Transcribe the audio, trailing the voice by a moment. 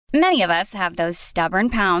Many of us have those stubborn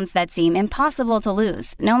pounds that seem impossible to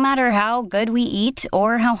lose, no matter how good we eat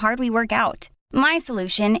or how hard we work out. My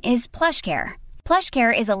solution is PlushCare.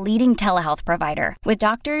 PlushCare is a leading telehealth provider with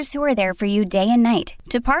doctors who are there for you day and night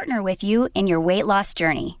to partner with you in your weight loss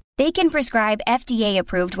journey. They can prescribe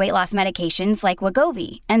FDA-approved weight loss medications like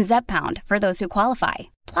Wegovy and Zepbound for those who qualify.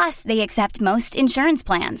 Plus, they accept most insurance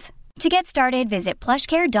plans. To get started, visit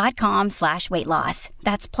plushcare.com/weightloss.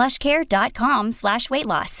 That's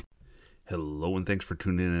plushcare.com/weightloss. Hello and thanks for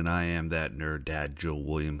tuning in. I am that nerd dad, Joe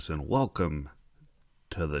Williamson. Welcome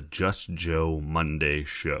to the Just Joe Monday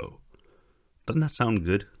show. Doesn't that sound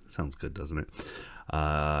good? Sounds good, doesn't it?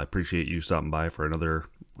 I appreciate you stopping by for another,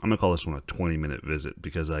 I'm going to call this one a 20-minute visit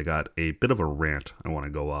because I got a bit of a rant I want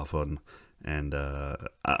to go off on. And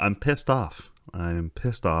I'm pissed off. I'm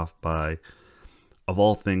pissed off by, of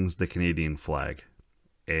all things, the Canadian flag.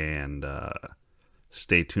 And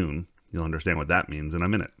stay tuned. You'll understand what that means in a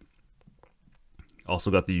minute.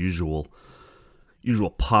 Also got the usual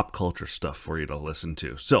pop culture stuff for you to listen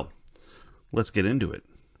to. So, let's get into it.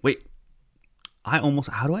 Wait. How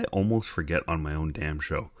do I almost forget on my own damn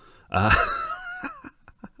show? I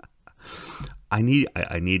need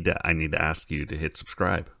to ask you to hit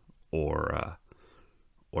subscribe or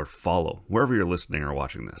follow wherever you're listening or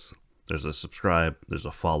watching this. There's a subscribe, there's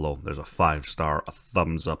a follow, there's a 5-star, a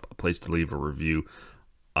thumbs up, a place to leave a review,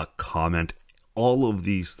 a comment. All of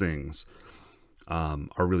these things are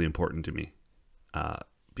really important to me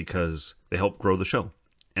because they help grow the show.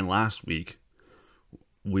 And last week,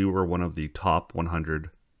 we were one of the top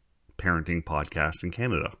 100 parenting podcasts in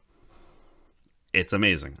Canada. It's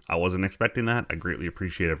amazing. I wasn't expecting that. I greatly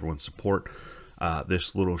appreciate everyone's support.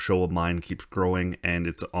 This little show of mine keeps growing, and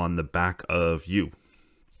it's on the back of you.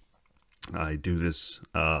 I do this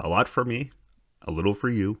a lot for me, a little for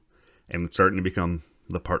you, and it's starting to become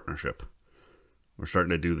the partnership. We're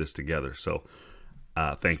starting to do this together, so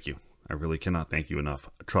thank you. I really cannot thank you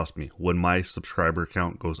enough. Trust me, when my subscriber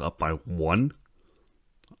count goes up by 1,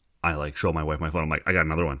 I show my wife my phone. I'm like, I got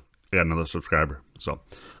another one. I got another subscriber. So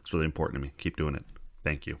it's really important to me. Keep doing it.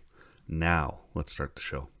 Thank you. Now, let's start the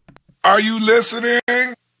show. Are you listening?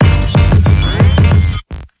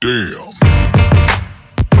 Damn.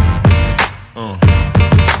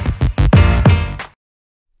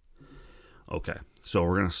 Okay, so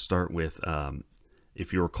we're going to start with,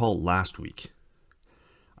 if you recall last week,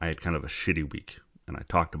 I had kind of a shitty week, and I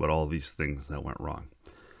talked about all these things that went wrong.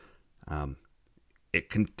 It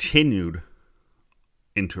continued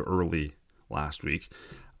into early last week,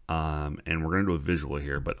 and we're going to do a visual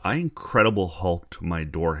here, but I Incredible Hulked my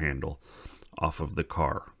door handle off of the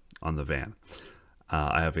car on the van.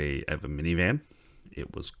 I have a minivan.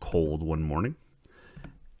 It was cold one morning.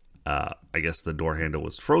 I guess the door handle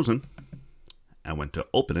was frozen. I went to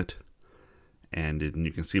open it, and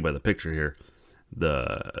you can see by the picture here,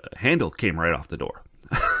 the handle came right off the door.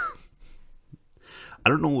 I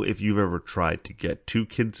don't know if you've ever tried to get 2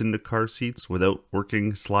 kids into car seats without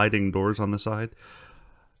working sliding doors on the side.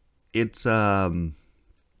 It's not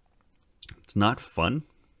fun.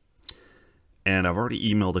 And I've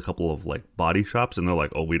already emailed a couple of body shops, and they're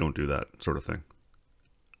like, "Oh, we don't do that," sort of thing.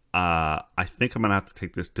 I think I'm gonna have to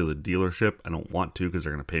take this to the dealership. I don't want to because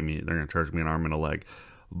they're gonna pay me. They're gonna charge me an arm and a leg.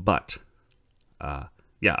 But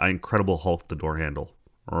yeah, I Incredible Hulk the door handle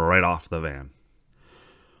right off the van.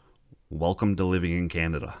 Welcome to living in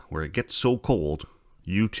Canada, where it gets so cold,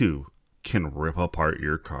 you too can rip apart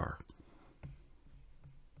your car.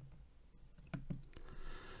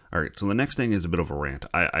 Alright, so the next thing is a bit of a rant.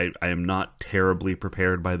 I am not terribly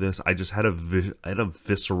prepared by this. I just had a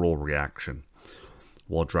visceral reaction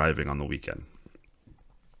while driving on the weekend.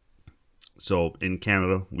 So in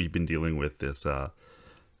Canada, we've been dealing with this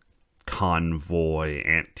convoy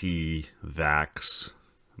anti-vax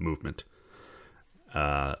movement.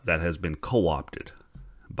 That has been co-opted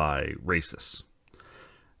by racists.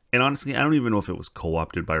 And honestly, I don't even know if it was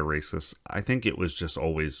co-opted by racists. I think it was just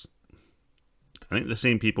always, I think the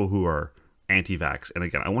same people who are anti-vax. And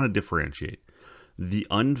again, I want to differentiate. The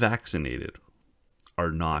unvaccinated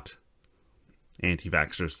are not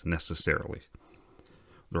anti-vaxxers necessarily.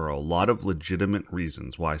 There are a lot of legitimate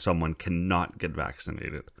reasons why someone cannot get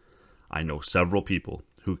vaccinated. I know several people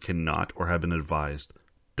who cannot or have been advised,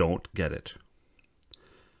 don't get it.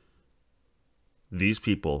 These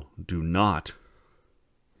people do not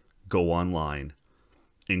go online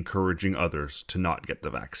encouraging others to not get the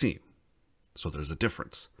vaccine. So there's a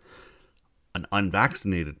difference. An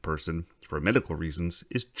unvaccinated person, for medical reasons,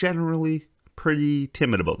 is generally pretty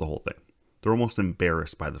timid about the whole thing. They're almost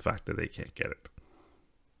embarrassed by the fact that they can't get it.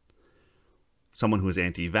 Someone who is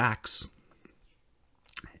anti-vax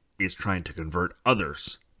is trying to convert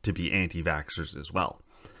others to be anti-vaxxers as well,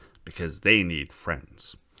 because they need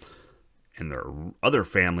friends. And their other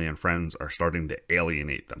family and friends are starting to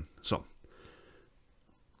alienate them. So,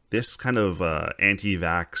 this kind of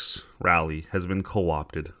anti-vax rally has been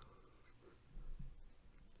co-opted.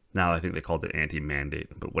 Now I think they called it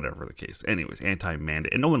anti-mandate, but whatever the case. Anyways,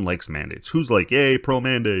 anti-mandate. And no one likes mandates. Who's like, yay,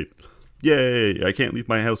 pro-mandate? Yay, I can't leave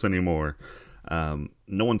my house anymore.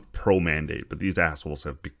 No one's pro-mandate, but these assholes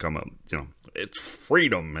have become it's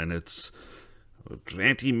freedom, and it's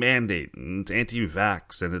anti-mandate, and it's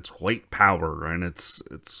anti-vax, and it's white power, and it's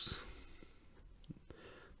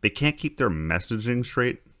they can't keep their messaging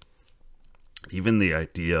straight. Even the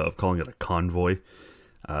idea of calling it a convoy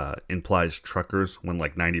implies truckers, when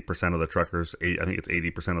like 90% of the truckers, I think it's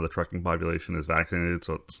 80% of the trucking population is vaccinated,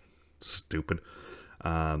 so it's stupid.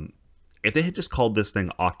 If they had just called this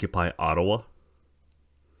thing Occupy Ottawa,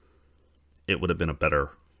 it would have been a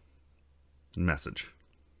better message.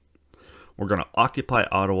 We're going to occupy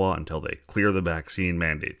Ottawa until they clear the vaccine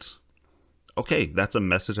mandates. Okay, that's a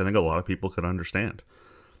message I think a lot of people could understand.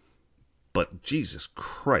 But Jesus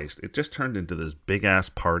Christ, it just turned into this big-ass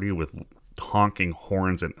party with honking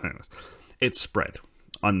horns, and it spread.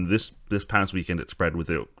 On this past weekend, it spread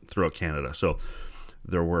throughout Canada. So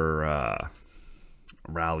there were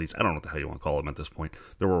rallies. I don't know what the hell you want to call them at this point.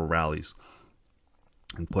 There were rallies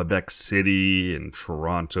in Quebec City, in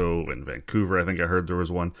Toronto, and Vancouver. I think I heard there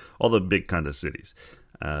was one. All the big kind of cities.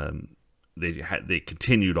 They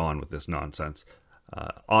continued on with this nonsense.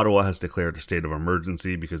 Ottawa has declared a state of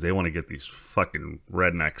emergency because they want to get these fucking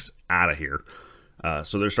rednecks out of here.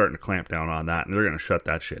 So they're starting to clamp down on that, and they're going to shut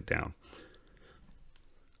that shit down.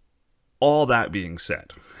 All that being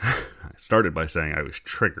said, I started by saying I was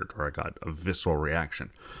triggered, or I got a visceral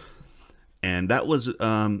reaction. And that was,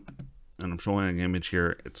 and I'm showing an image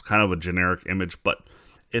here. It's kind of a generic image, but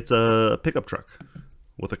it's a pickup truck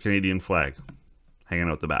with a Canadian flag hanging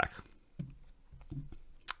out the back.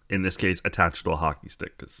 In this case, attached to a hockey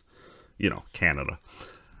stick, because, Canada.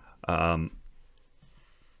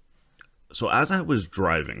 So as I was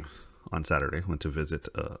driving on Saturday, went to visit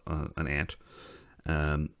an aunt,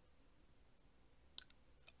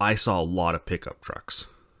 I saw a lot of pickup trucks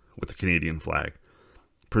with the Canadian flag,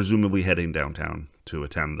 presumably heading downtown to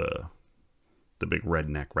attend the big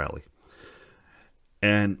redneck rally.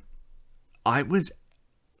 And I was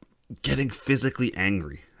getting physically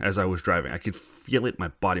angry as I was driving. I could feel it in my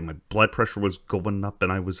body. My blood pressure was going up,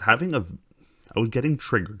 and I was getting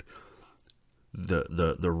triggered.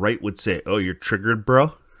 The right would say, "Oh, you're triggered,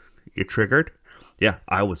 bro? You triggered?" Yeah,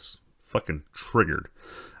 I was fucking triggered.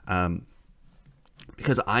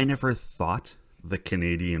 Because I never thought the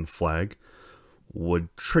Canadian flag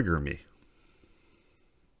would trigger me.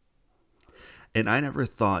 And I never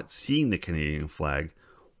thought seeing the Canadian flag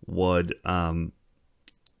would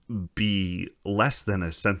be less than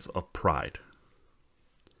a sense of pride.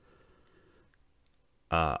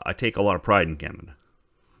 I take a lot of pride in Canada.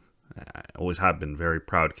 I always have been very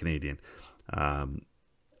proud Canadian.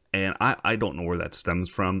 And I don't know where that stems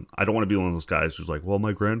from. I don't want to be one of those guys who's like, well,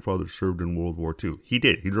 my grandfather served in World War II. He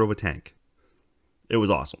did. He drove a tank. It was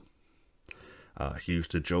awesome. He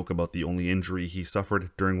used to joke about the only injury he suffered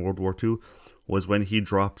during World War II was when he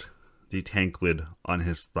dropped the tank lid on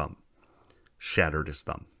his thumb. Shattered his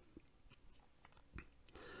thumb.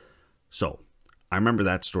 So, I remember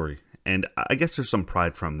that story. And I guess there's some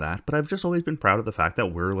pride from that. But I've just always been proud of the fact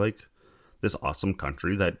that we're like this awesome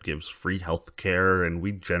country that gives free health care, and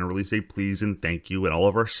we generally say please and thank you, and all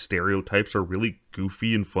of our stereotypes are really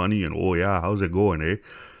goofy and funny, and oh yeah, how's it going, eh?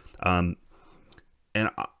 And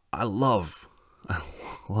I love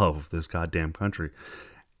this goddamn country.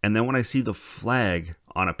 And then when I see the flag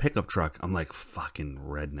on a pickup truck, I'm like, fucking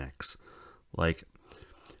rednecks. Like,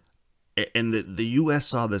 and the U.S.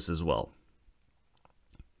 saw this as well.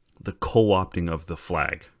 The co-opting of the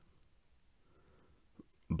flag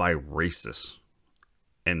by racists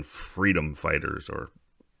and freedom fighters or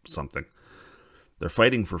something. They're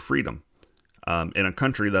fighting for freedom in a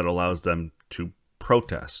country that allows them to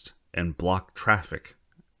protest and block traffic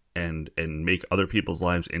and make other people's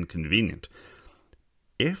lives inconvenient.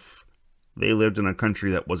 If they lived in a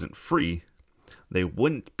country that wasn't free, they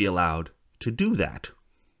wouldn't be allowed to do that.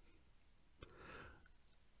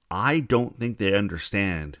 I don't think they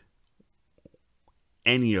understand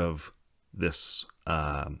any of this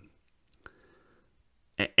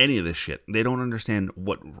shit. They don't understand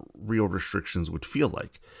what real restrictions would feel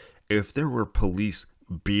like. If there were police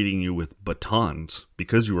beating you with batons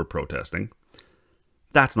because you were protesting,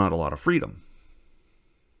 that's not a lot of freedom.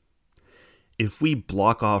 If we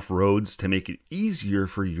block off roads to make it easier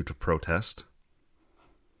for you to protest,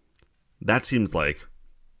 that seems like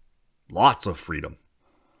Lots of freedom.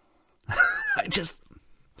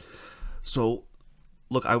 So,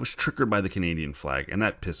 look, I was triggered by the Canadian flag, and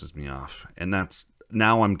that pisses me off. And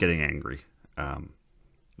now I'm getting angry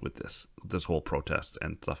with this whole protest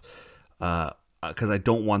and stuff. Because I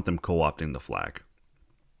don't want them co-opting the flag.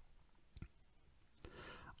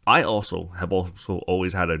 I have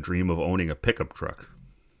always had a dream of owning a pickup truck.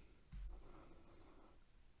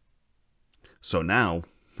 So now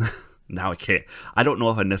I can't. I don't know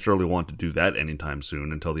if I necessarily want to do that anytime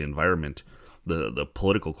soon until the environment, the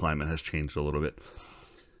political climate has changed a little bit.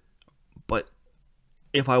 But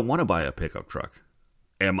if I want to buy a pickup truck,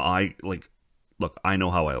 am I look, I know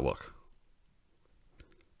how I look.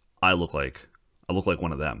 I look like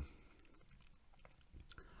one of them.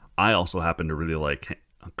 I also happen to really like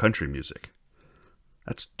country music.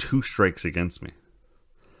 That's 2 strikes against me.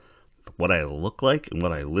 What I look like and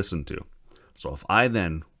what I listen to. So if I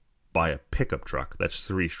then buy a pickup truck, that's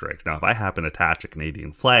 3 strikes. Now, if I happen to attach a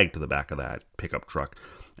Canadian flag to the back of that pickup truck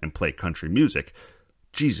and play country music,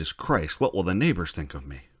 Jesus Christ, what will the neighbors think of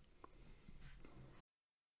me?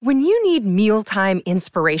 When you need mealtime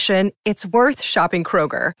inspiration, it's worth shopping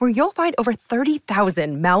Kroger, where you'll find over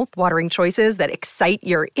 30,000 mouth-watering choices that excite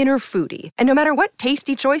your inner foodie. And no matter what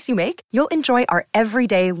tasty choice you make, you'll enjoy our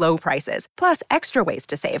everyday low prices, plus extra ways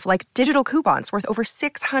to save, like digital coupons worth over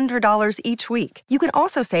 $600 each week. You can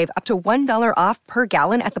also save up to $1 off per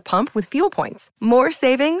gallon at the pump with fuel points. More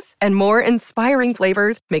savings and more inspiring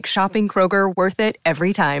flavors make shopping Kroger worth it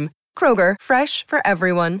every time. Kroger, fresh for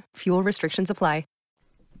everyone. Fuel restrictions apply.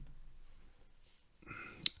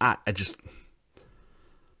 I'm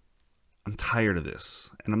tired of this.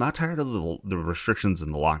 And I'm not tired of the restrictions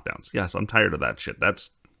and the lockdowns. Yes, I'm tired of that shit. That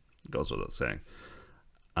goes without saying.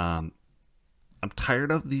 I'm tired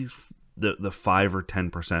of the 5 or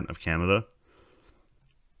 10% of Canada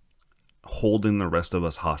holding the rest of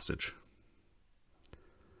us hostage.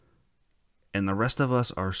 And the rest of us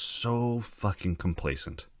are so fucking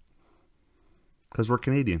complacent. Because we're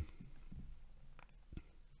Canadian.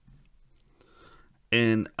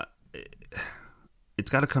 And it's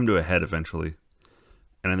got to come to a head eventually.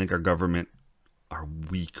 And I think our government, our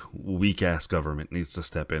weak-ass government, needs to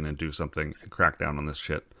step in and do something and crack down on this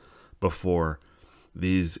shit before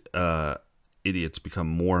these idiots become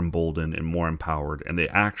more emboldened and more empowered, and they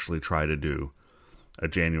actually try to do a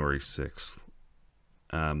January 6th.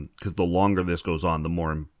 Because the longer this goes on, the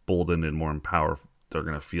more emboldened and more empowered they're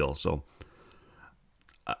going to feel. So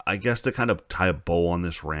I guess to kind of tie a bow on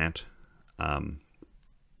this rant,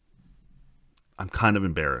 I'm kind of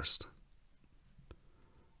embarrassed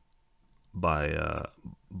by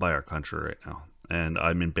our country right now, and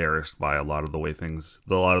I'm embarrassed by a lot of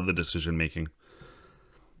the decision making,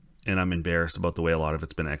 and I'm embarrassed about the way a lot of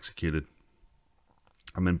it's been executed.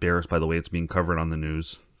 I'm embarrassed by the way it's being covered on the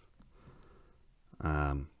news.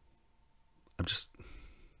 I'm just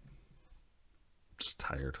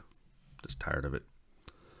tired of it.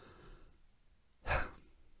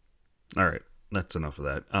 All right. That's enough of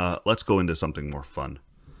that. Let's go into something more fun.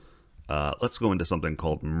 Let's go into something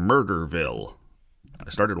called Murderville. I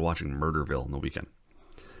started watching Murderville in the weekend.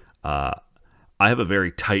 I have a very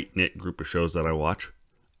tight-knit group of shows that I watch.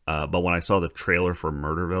 But when I saw the trailer for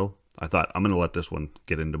Murderville, I thought, I'm going to let this one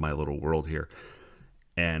get into my little world here.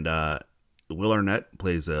 And Will Arnett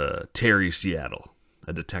plays Terry Seattle,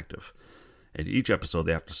 a detective. And each episode,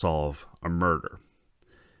 they have to solve a murder.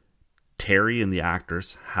 Terry and the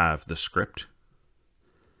actors have the script.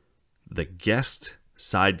 The guest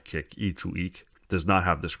sidekick each week does not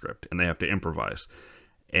have the script, and they have to improvise.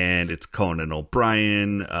 And it's Conan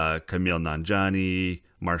O'Brien, Camille Nanjiani,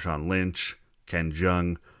 Marshawn Lynch, Ken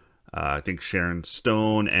Jeong, I think Sharon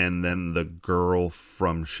Stone, and then the girl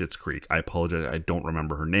from Schitt's Creek. I apologize, I don't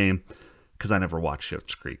remember her name, because I never watched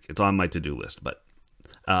Schitt's Creek. It's on my to-do list, but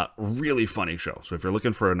really funny show. So if you're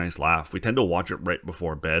looking for a nice laugh, we tend to watch it right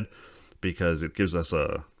before bed, because it gives us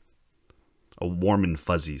a warm and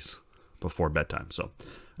fuzzies before bedtime. So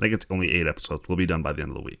I think it's only 8 episodes. We'll be done by the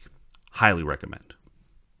end of the week. Highly recommend.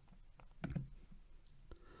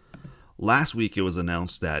 Last week it was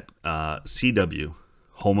announced that CW,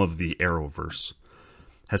 home of the Arrowverse,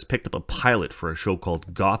 has picked up a pilot for a show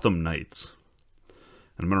called Gotham Knights.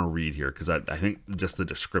 And I'm going to read here because I think just the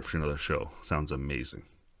description of the show sounds amazing.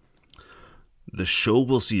 The show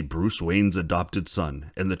will see Bruce Wayne's adopted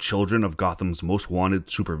son and the children of Gotham's most wanted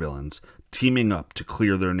supervillains teaming up to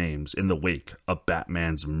clear their names in the wake of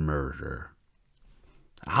Batman's murder.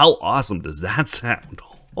 How awesome does that sound?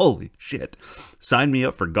 Holy shit. Sign me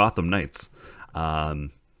up for Gotham Knights.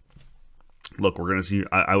 Look, we're going to see,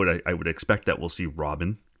 I would expect that we'll see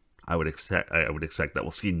Robin. I would expect that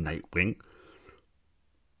we'll see Nightwing.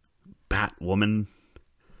 Catwoman,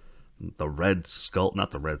 the Red Skull,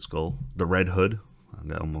 not the Red Skull, the Red Hood.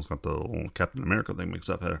 I almost got the old Captain America thing mixed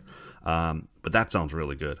up there. But that sounds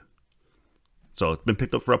really good. So it's been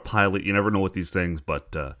picked up for a pilot. You never know with these things,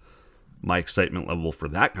 but my excitement level for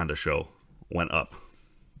that kind of show went up.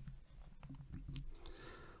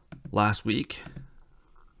 Last week,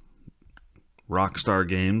 Rockstar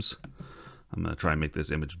Games. I'm going to try and make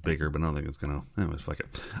this image bigger, but I don't think it's going to. Anyways, fuck it.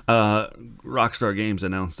 Rockstar Games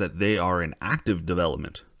announced that they are in active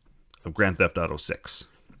development of Grand Theft Auto 6.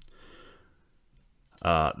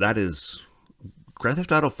 That is, Grand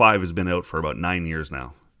Theft Auto 5 has been out for about 9 years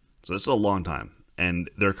now. So this is a long time. And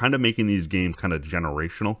they're kind of making these games kind of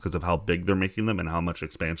generational because of how big they're making them and how much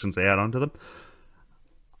expansions they add onto them.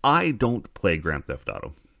 I don't play Grand Theft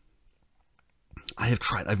Auto. I have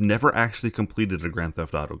tried. I've never actually completed a Grand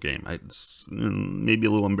Theft Auto game. It's maybe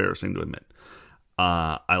a little embarrassing to admit.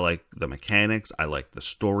 I like the mechanics. I like the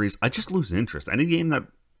stories. I just lose interest. Any game that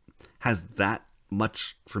has that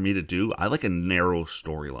much for me to do, I like a narrow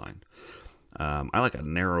storyline. I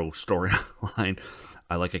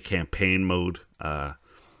like a campaign mode.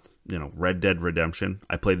 Red Dead Redemption.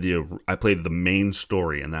 I played the main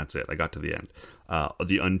story and that's it. I got to the end.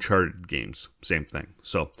 The Uncharted games, same thing.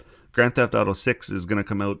 So Grand Theft Auto 6 is going to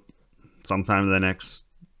come out sometime in the next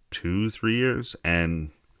 2-3 years,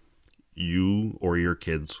 and you or your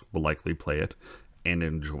kids will likely play it and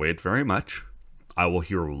enjoy it very much. I will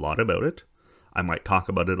hear a lot about it. I might talk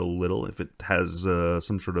about it a little if it has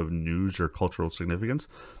some sort of news or cultural significance,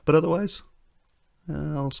 but otherwise,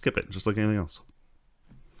 I'll skip it, just like anything else.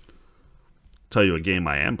 Tell you a game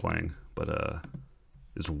I am playing, but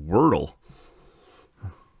is Wordle.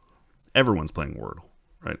 Everyone's playing Wordle,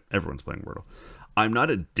 right? Everyone's playing Wordle. I'm not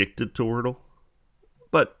addicted to Wordle,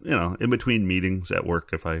 but in between meetings at work,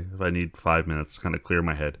 if I need 5 minutes to kind of clear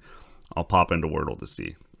my head, I'll pop into Wordle to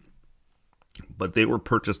see. But they were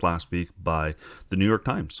purchased last week by the New York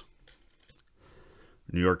Times.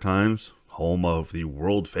 New York Times, home of the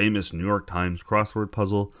world famous New York Times crossword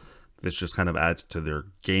puzzle. This just kind of adds to their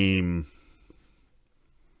game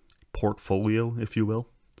portfolio, if you will.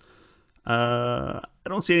 I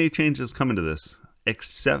don't see any changes coming to this,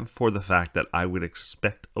 except for the fact that I would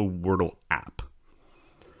expect a Wordle app.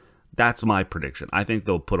 That's my prediction. I think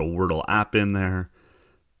they'll put a Wordle app in there,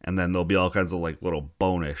 and then there'll be all kinds of like little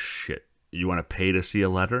bonus shit. You want to pay to see a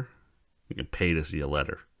letter? You can pay to see a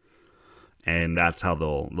letter. And that's how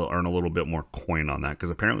they'll earn a little bit more coin on that, because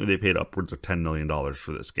apparently they paid upwards of $10 million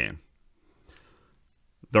for this game.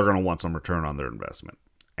 They're going to want some return on their investment.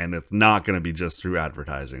 And it's not going to be just through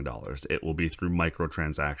advertising dollars. It will be through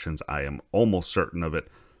microtransactions. I am almost certain of it.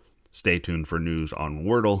 Stay tuned for news on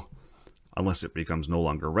Wordle. Unless it becomes no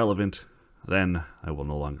longer relevant, then I will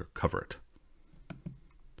no longer cover it.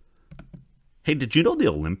 Hey, did you know the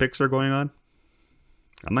Olympics are going on?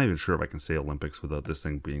 I'm not even sure if I can say Olympics without this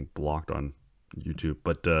thing being blocked on YouTube.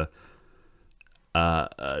 But,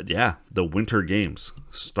 yeah, the Winter Games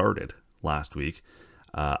started last week.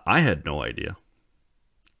 I had no idea.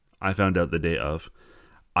 I found out the day of.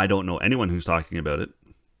 I don't know anyone who's talking about it.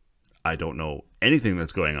 I don't know anything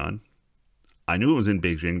that's going on. I knew it was in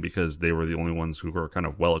Beijing because they were the only ones who were kind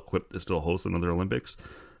of well equipped to still host another Olympics.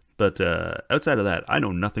 But outside of that, I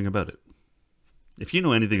know nothing about it. If you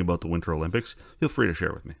know anything about the Winter Olympics, feel free to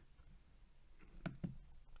share with me.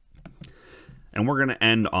 And we're going to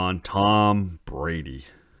end on Tom Brady,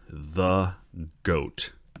 the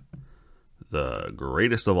GOAT. The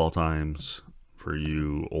greatest of all times for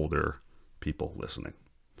you older people listening.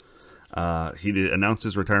 He did announce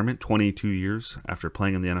his retirement 22 years after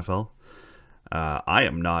playing in the NFL. I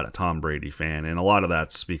am not a Tom Brady fan, and a lot of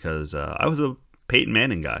that's because I was a Peyton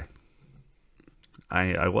Manning guy.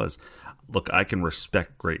 I was. Look, I can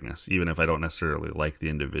respect greatness, even if I don't necessarily like the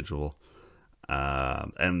individual.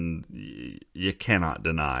 And you cannot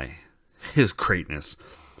deny his greatness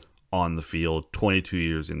on the field. 22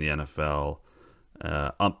 years in the NFL,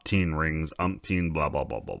 umpteen rings, umpteen blah, blah,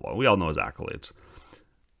 blah, blah, blah. We all know his accolades.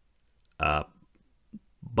 But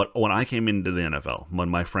when I came into the NFL, when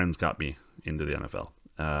my friends got me into the NFL,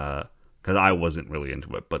 because I wasn't really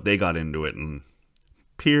into it, but they got into it and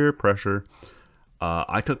peer pressure.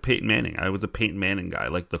 I took Peyton Manning. I was a Peyton Manning guy. I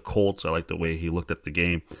liked the Colts. I liked the way he looked at the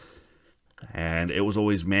game. And it was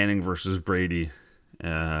always Manning versus Brady.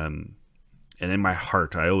 And in my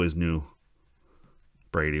heart, I always knew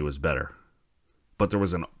Brady was better. But there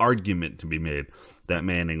was an argument to be made that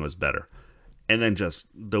Manning was better. And then just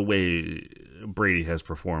the way Brady has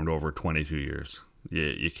performed over 22 years.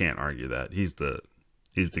 You can't argue that. He's the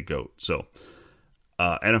GOAT. So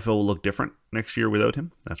NFL will look different next year without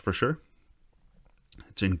him. That's for sure.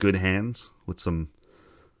 It's in good hands with some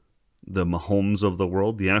the Mahomes of the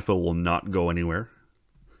world. The NFL will not go anywhere.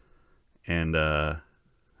 And I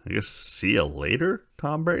guess see you later,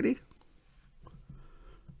 Tom Brady.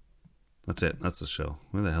 That's it. That's the show.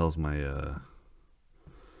 Where the hell's my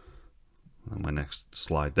next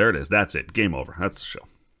slide? There it is. That's it. Game over. That's the show.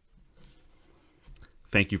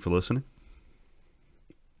 Thank you for listening.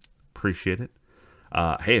 Appreciate it.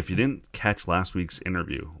 Hey, if you didn't catch last week's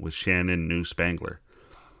interview with Shannon New Spangler,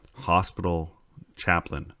 hospital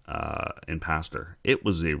chaplain and pastor, it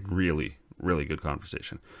was a really, really good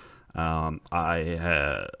conversation. I had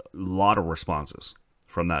a lot of responses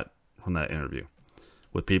from that interview,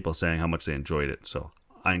 with people saying how much they enjoyed it. So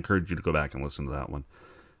I encourage you to go back and listen to that one.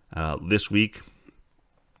 This week,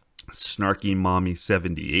 Snarky Mommy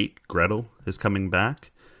 78, Gretel, is coming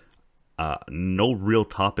back. No real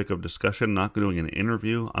topic of discussion, not doing an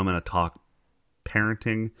interview. I'm going to talk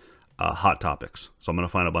parenting hot topics. So I'm going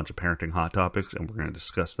to find a bunch of parenting hot topics, and we're going to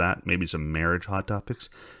discuss that. Maybe some marriage hot topics.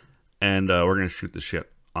 And we're going to shoot the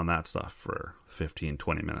shit on that stuff for 15,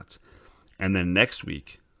 20 minutes. And then next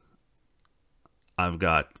week, I've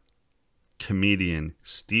got comedian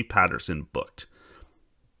Steve Patterson booked.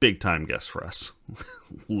 Big time guest for us.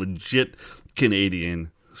 Legit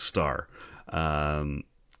Canadian star.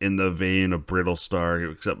 In the vein of Brittle Star,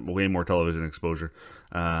 except way more television exposure.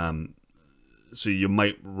 So you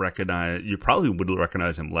might recognize, you probably would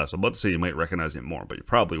recognize him less. I'm about to say you might recognize him more, but you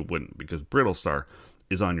probably wouldn't, because Brittle Star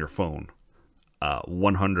is on your phone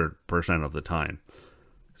 100% of the time.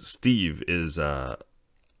 Steve is a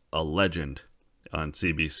legend on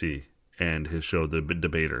CBC and his show, The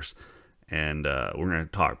Debaters. And we're going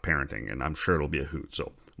to talk parenting, and I'm sure it'll be a hoot.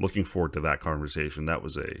 So looking forward to that conversation. That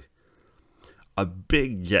was a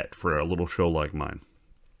big get for a little show like mine.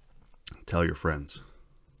 Tell your friends.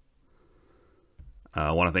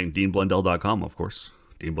 I want to thank DeanBlundell.com, of course.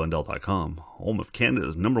 DeanBlundell.com, home of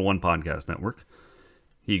Canada's #1 podcast network.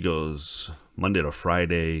 He goes Monday to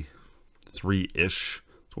Friday, 3-ish.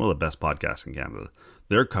 It's one of the best podcasts in Canada.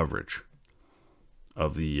 Their coverage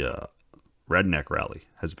of the Redneck Rally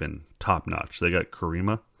has been top-notch. They got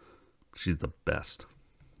Karima. She's the best.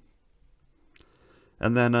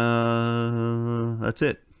 And then that's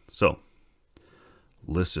it. So,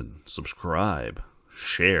 listen, subscribe,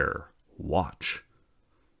 share, watch.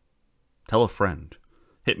 Tell a friend.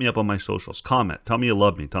 Hit me up on my socials. Comment. Tell me you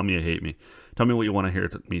love me. Tell me you hate me. Tell me what you want to hear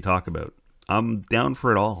me talk about. I'm down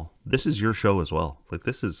for it all. This is your show as well. Like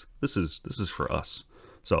this is for us.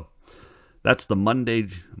 So that's the Monday.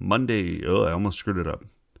 Oh, I almost screwed it up.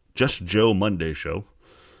 Just Joe Monday show.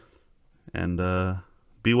 And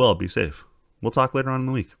be well, be safe. We'll talk later on in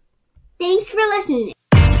the week. Thanks for listening.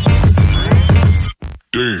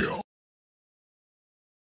 Damn.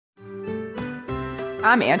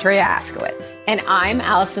 I'm Andrea Askowitz. And I'm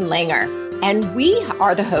Allison Langer. And we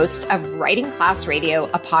are the hosts of Writing Class Radio,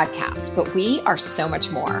 a podcast, but we are so much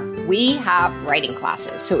more. We have writing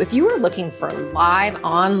classes. So if you are looking for live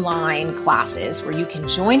online classes where you can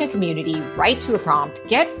join a community, write to a prompt,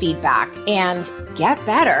 get feedback, and get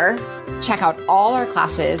better, check out all our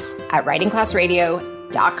classes at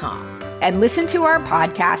writingclassradio.com. And listen to our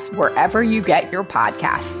podcast wherever you get your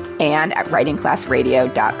podcasts and at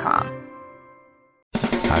writingclassradio.com.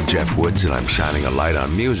 I'm Jeff Woods, and I'm shining a light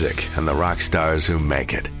on music and the rock stars who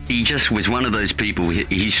make it. He just was one of those people,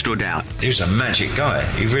 he stood out. He was a magic guy.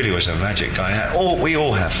 He really was a magic guy. We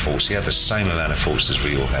all have faults. He had the same amount of faults as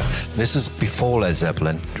we all had. This was before Led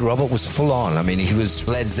Zeppelin. Robert was full on. I mean, he was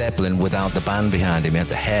Led Zeppelin without the band behind him. He had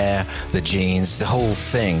the hair, the jeans, the whole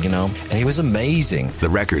thing, you know. And he was amazing. The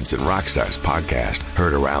Records and Rockstars podcast,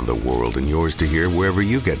 heard around the world and yours to hear wherever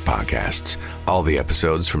you get podcasts. All the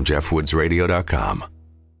episodes from JeffWoodsRadio.com.